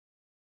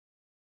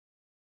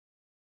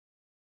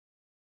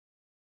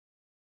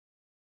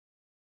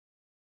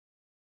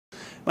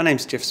My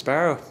name's Jeff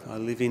Sparrow. I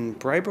live in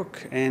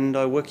Braybrook and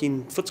I work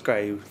in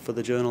Footscray for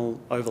the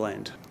journal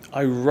Overland.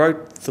 I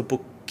wrote the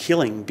book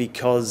Killing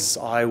because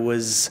I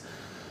was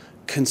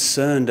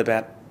concerned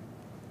about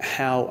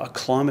how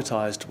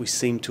acclimatised we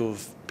seem to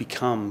have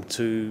become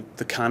to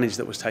the carnage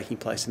that was taking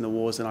place in the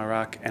wars in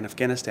Iraq and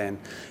Afghanistan.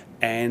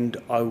 And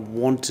I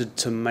wanted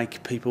to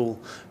make people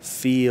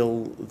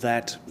feel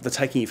that the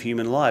taking of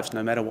human lives,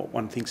 no matter what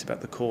one thinks about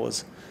the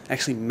cause,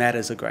 actually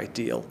matters a great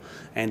deal,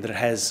 and that it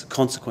has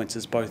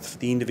consequences both for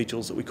the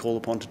individuals that we call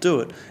upon to do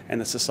it and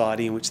the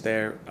society in which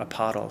they're a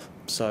part of.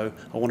 So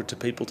I wanted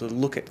people to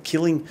look at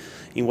killing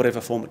in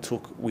whatever form it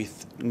took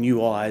with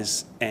new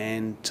eyes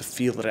and to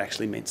feel that it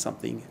actually meant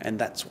something, and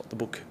that's what the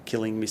book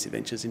Killing: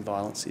 Misadventures in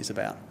Violence is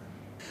about.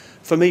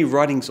 For me,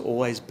 writing's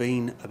always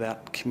been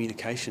about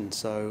communication,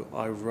 so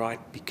I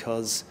write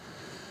because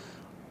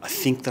I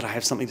think that I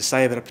have something to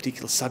say about a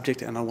particular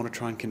subject and I want to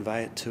try and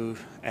convey it to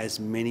as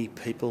many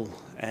people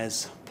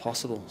as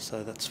possible.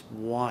 So that's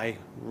why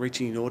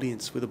reaching an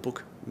audience with a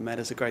book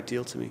matters a great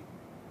deal to me.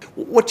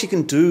 What you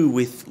can do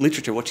with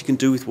literature, what you can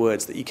do with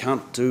words that you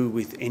can't do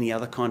with any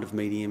other kind of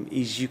medium,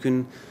 is you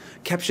can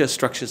capture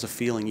structures of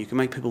feeling. You can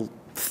make people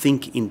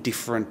think in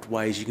different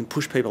ways. You can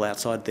push people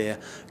outside their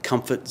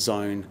comfort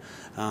zone.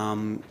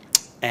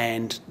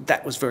 And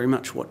that was very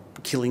much what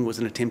Killing was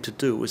an attempt to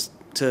do, was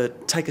to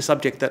take a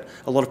subject that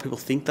a lot of people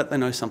think that they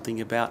know something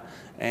about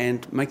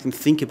and make them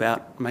think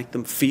about, make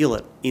them feel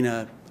it in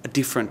a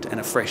different and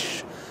a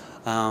fresh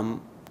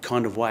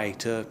kind of way,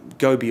 to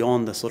go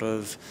beyond the sort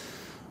of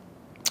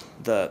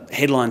the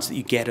headlines that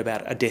you get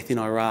about a death in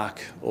Iraq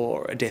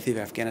or a death in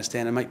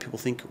Afghanistan, and make people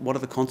think, what are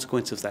the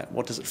consequences of that?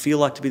 What does it feel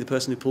like to be the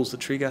person who pulls the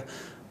trigger,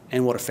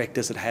 and what effect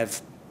does it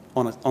have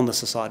on the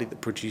society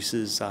that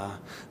produces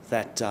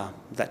that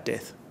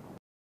death?